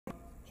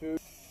2.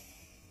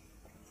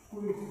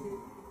 Squeeze.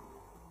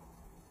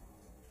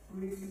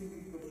 Squeeze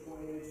because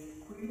when you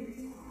squeeze,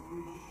 you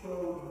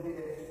show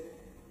this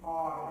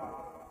hard.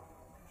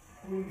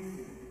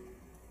 Squeeze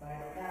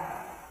like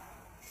that.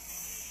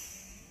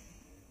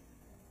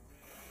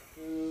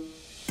 2,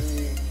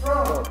 3,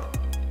 From 4.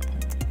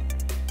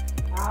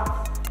 up,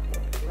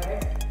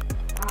 leg,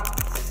 up.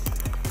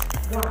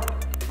 1,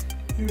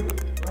 2,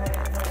 leg,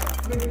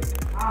 3,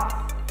 up,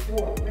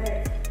 4, leg,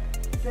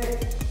 6,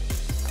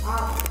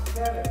 up,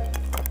 7,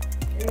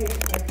 8,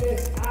 like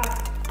this, up,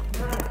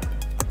 9,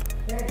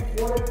 10,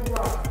 quarter to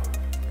right.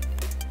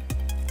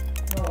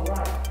 No,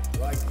 right.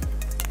 Right.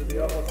 To the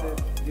opposite.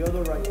 The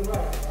other right. To the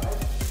right, right?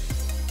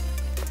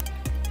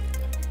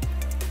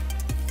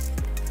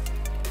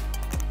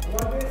 I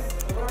want this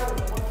around,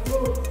 I want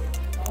glutes,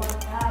 I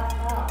want half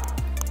up.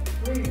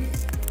 3,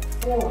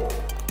 4,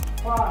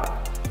 5,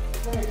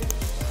 6,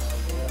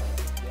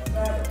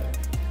 7,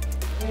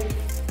 8,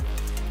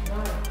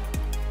 9,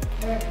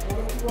 10,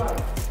 quarter to right,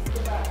 to the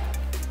back.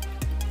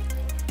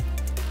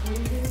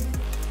 Squeezing,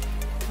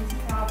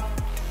 squeezing out,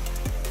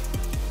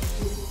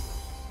 squeezing.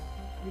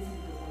 Squeezing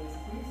because when you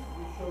squeeze,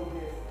 you show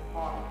this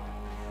hard.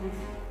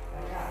 Squeezing,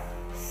 like that.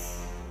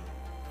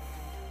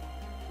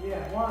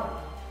 Yeah, 1,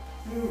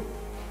 2,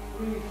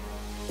 3,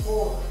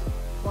 4,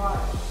 5,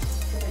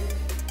 6,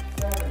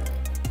 7,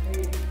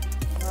 8,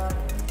 9,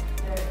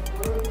 10.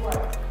 Quarter to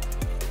right.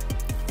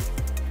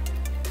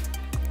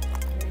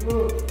 Make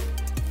loose.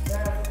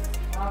 Left,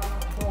 up,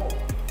 control.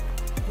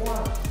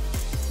 1,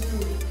 2,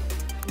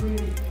 3,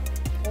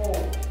 4,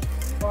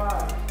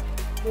 5,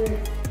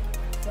 6,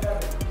 7,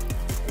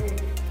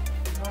 8,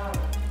 9,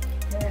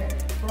 10.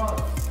 Front.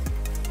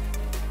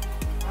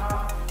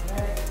 Up,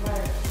 left,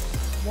 left.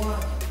 1,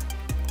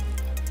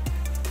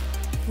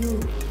 2,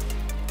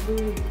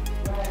 3,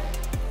 left,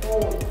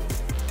 4,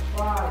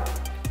 5,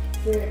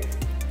 6,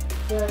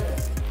 7,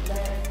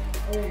 left,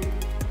 8,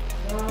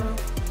 9,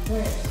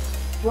 10.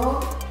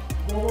 Front,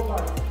 double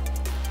bicep.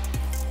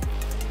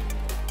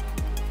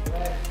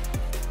 Left.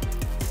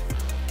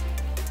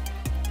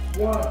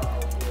 1,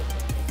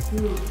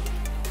 2,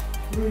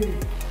 3,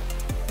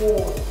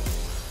 4,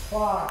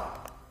 5,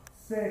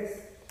 6,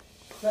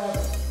 7,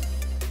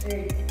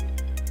 8,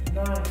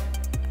 9,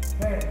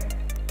 10.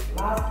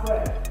 Last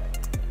breath.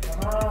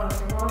 Come on,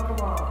 come on,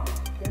 come on.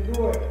 You can do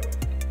it.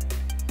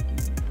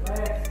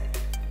 Legs.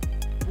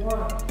 1,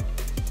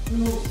 2,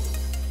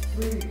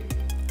 3,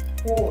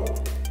 4,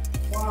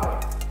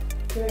 5,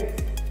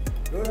 6,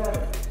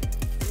 7,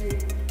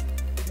 8,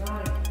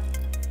 9,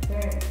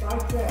 10.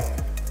 Side chest.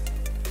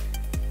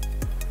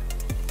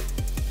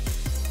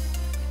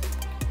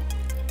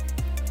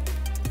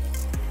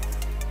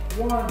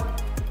 One,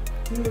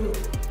 2,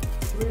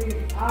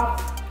 3, up,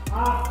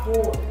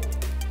 4,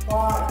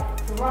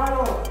 5,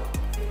 Serrano,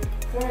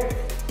 6,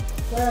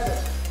 7,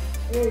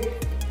 8,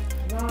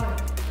 9,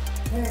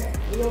 10.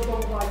 Real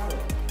double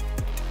bicep.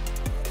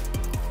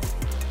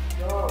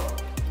 Go.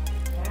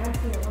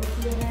 Hamstring. I want to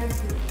see your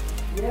hamstring.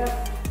 Yes.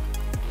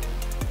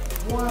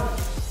 1,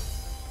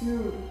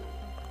 2,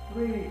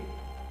 3,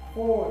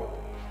 4,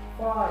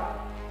 5,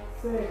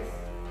 6,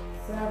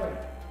 7,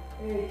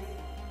 8,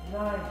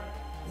 9,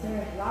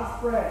 10. Last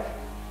breath.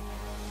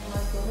 Come on,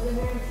 show me the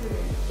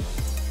hamstring.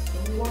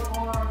 Show me one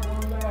arm,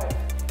 one leg.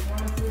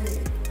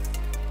 Hamstring.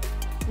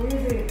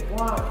 Squeezing.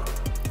 1,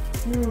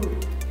 2,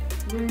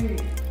 3,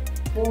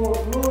 4.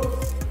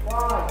 Glutes.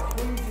 5.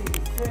 Squeezing.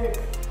 6,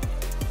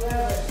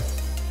 7,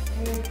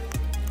 8,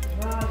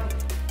 9.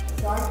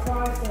 Side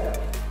tricep.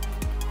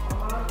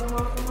 Come on, come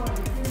on, come on.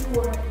 You can do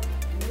it.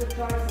 Use the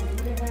tricep,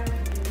 use the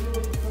hamstring, use the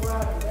glutes, the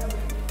thoracic,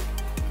 everything.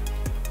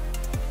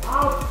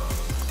 Out.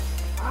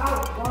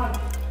 Out. 1,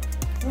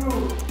 2,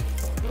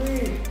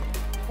 3,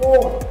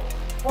 4,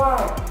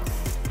 5,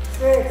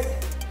 6,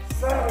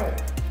 7,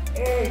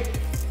 8,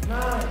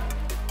 9.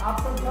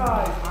 Ups and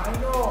ties. I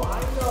know.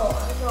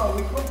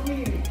 We're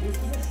competing. This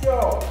is a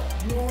show.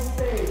 You on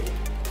stage.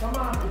 Come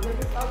on, we're doing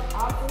this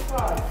ups and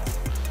ties.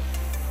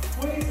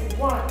 Squeeze it.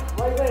 1,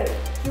 right leg.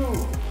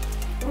 2,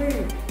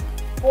 3,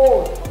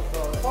 4,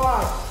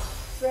 5,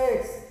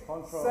 6,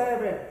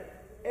 7,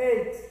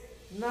 8,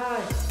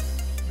 9.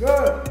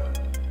 Good.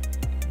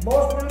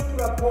 Most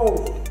muscular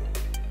pose.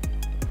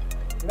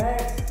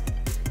 Legs.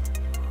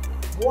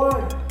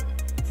 1,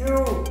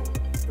 2,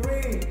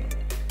 3,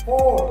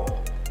 4,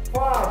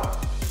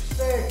 5,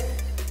 6,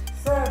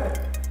 7,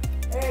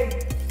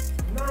 8,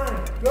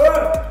 9.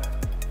 Good.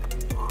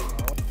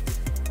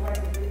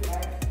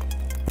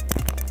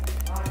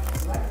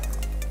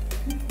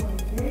 Keep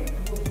 28,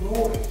 you'll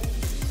blow it.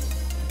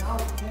 Now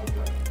take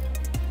it.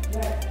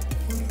 Left,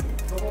 squeeze it,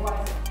 double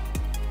bicep.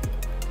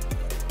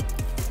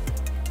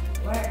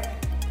 Left.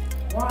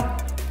 1,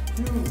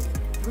 2,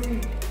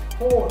 3,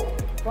 4,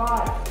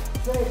 5,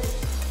 6,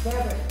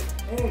 7,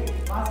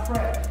 8. Last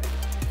breath.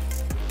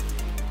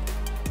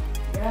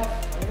 Yes,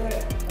 right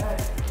there.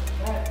 Left,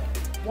 left.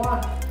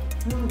 1,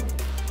 2,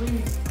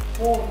 3,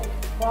 4,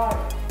 5,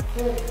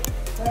 6,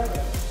 7,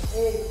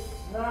 8,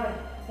 9,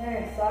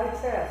 10. Side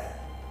chest.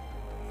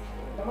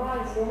 Come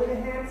on, show me the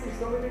hamstring,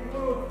 show me the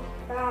glute.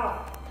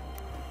 Out.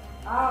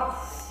 Out.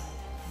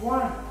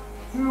 1,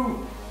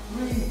 2,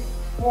 3,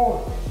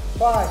 4,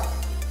 5,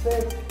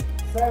 6,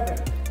 7,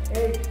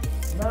 8,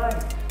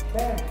 9,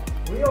 10.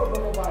 Real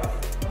double bicep.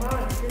 Come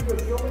on, you can do it.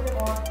 Show me the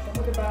arm, show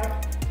me the back,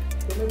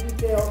 show me the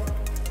detail.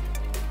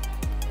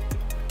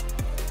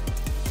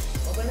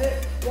 Open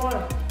it.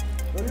 1,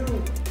 2,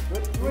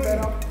 3.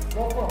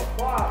 Go for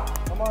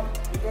 5. Come on,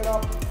 pick it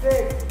up.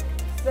 6,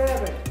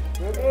 7,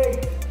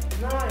 8,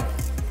 9,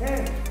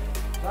 10.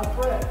 Last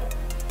breath.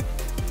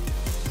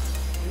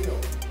 Real.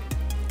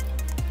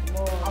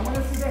 I want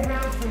to see the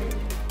hamstring.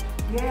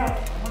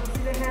 Yes, I want to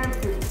see the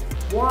hamstring.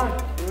 1,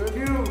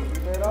 2,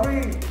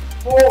 3,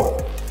 4,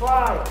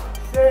 5,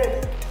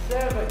 6,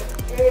 7,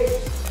 8,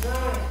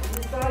 9. Give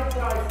me side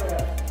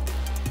tricep.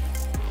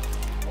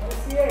 I want to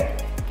see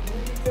it.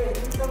 Give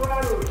me some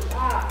laterals.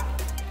 Ah.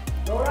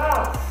 Go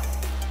out.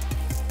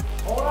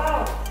 Hold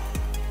out.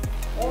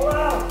 Hold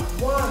out.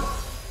 1,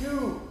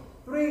 2,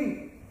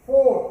 3,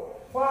 4,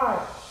 5,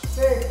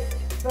 6,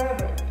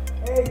 7,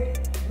 8,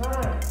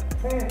 9,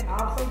 10.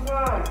 Abs and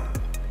thighs.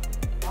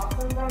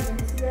 Abs and thighs. Let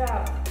me see the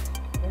abs.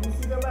 Let me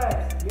see the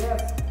legs.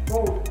 Yes.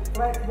 Both.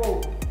 Flex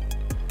both.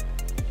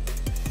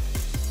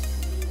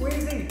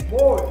 Squeezy.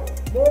 More.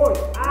 More.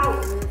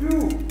 Out.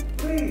 2,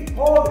 3.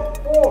 Hold it.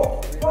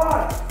 4,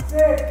 5,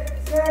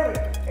 6, 7,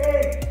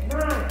 8,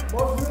 9.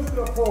 Most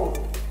muscular pose.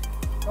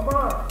 Come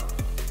on.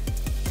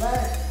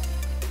 Legs.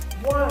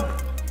 1,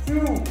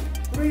 2,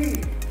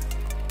 3.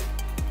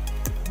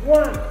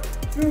 1,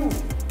 2,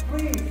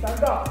 3.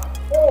 Stand up.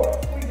 4.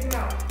 Squeezing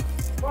out.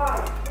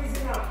 5.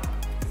 Squeezing out.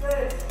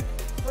 6,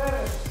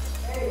 7,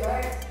 8.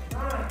 Legs.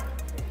 9.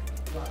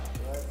 Right.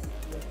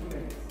 Let's 2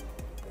 minutes.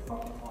 It's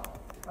not hard.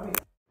 I mean.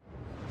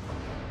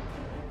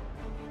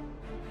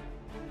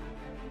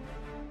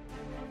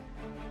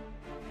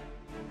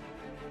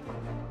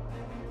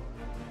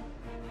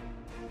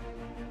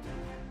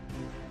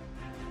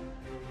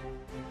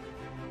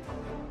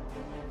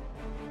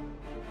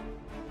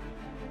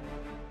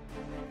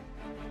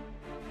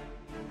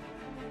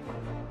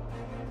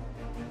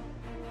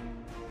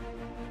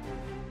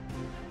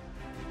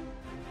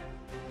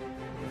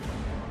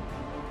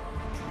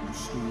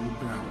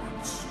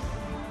 Balance.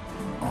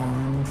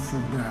 Armed for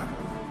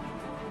battle.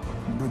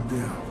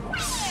 Badell.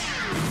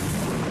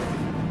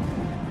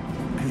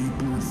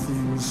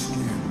 Paper-thin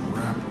skin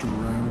wrapped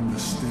around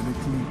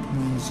aesthetically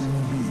pleasing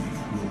beak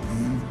will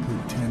leave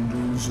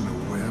pretenders in a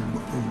web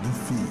of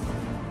defeat.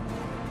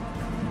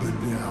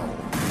 Badell.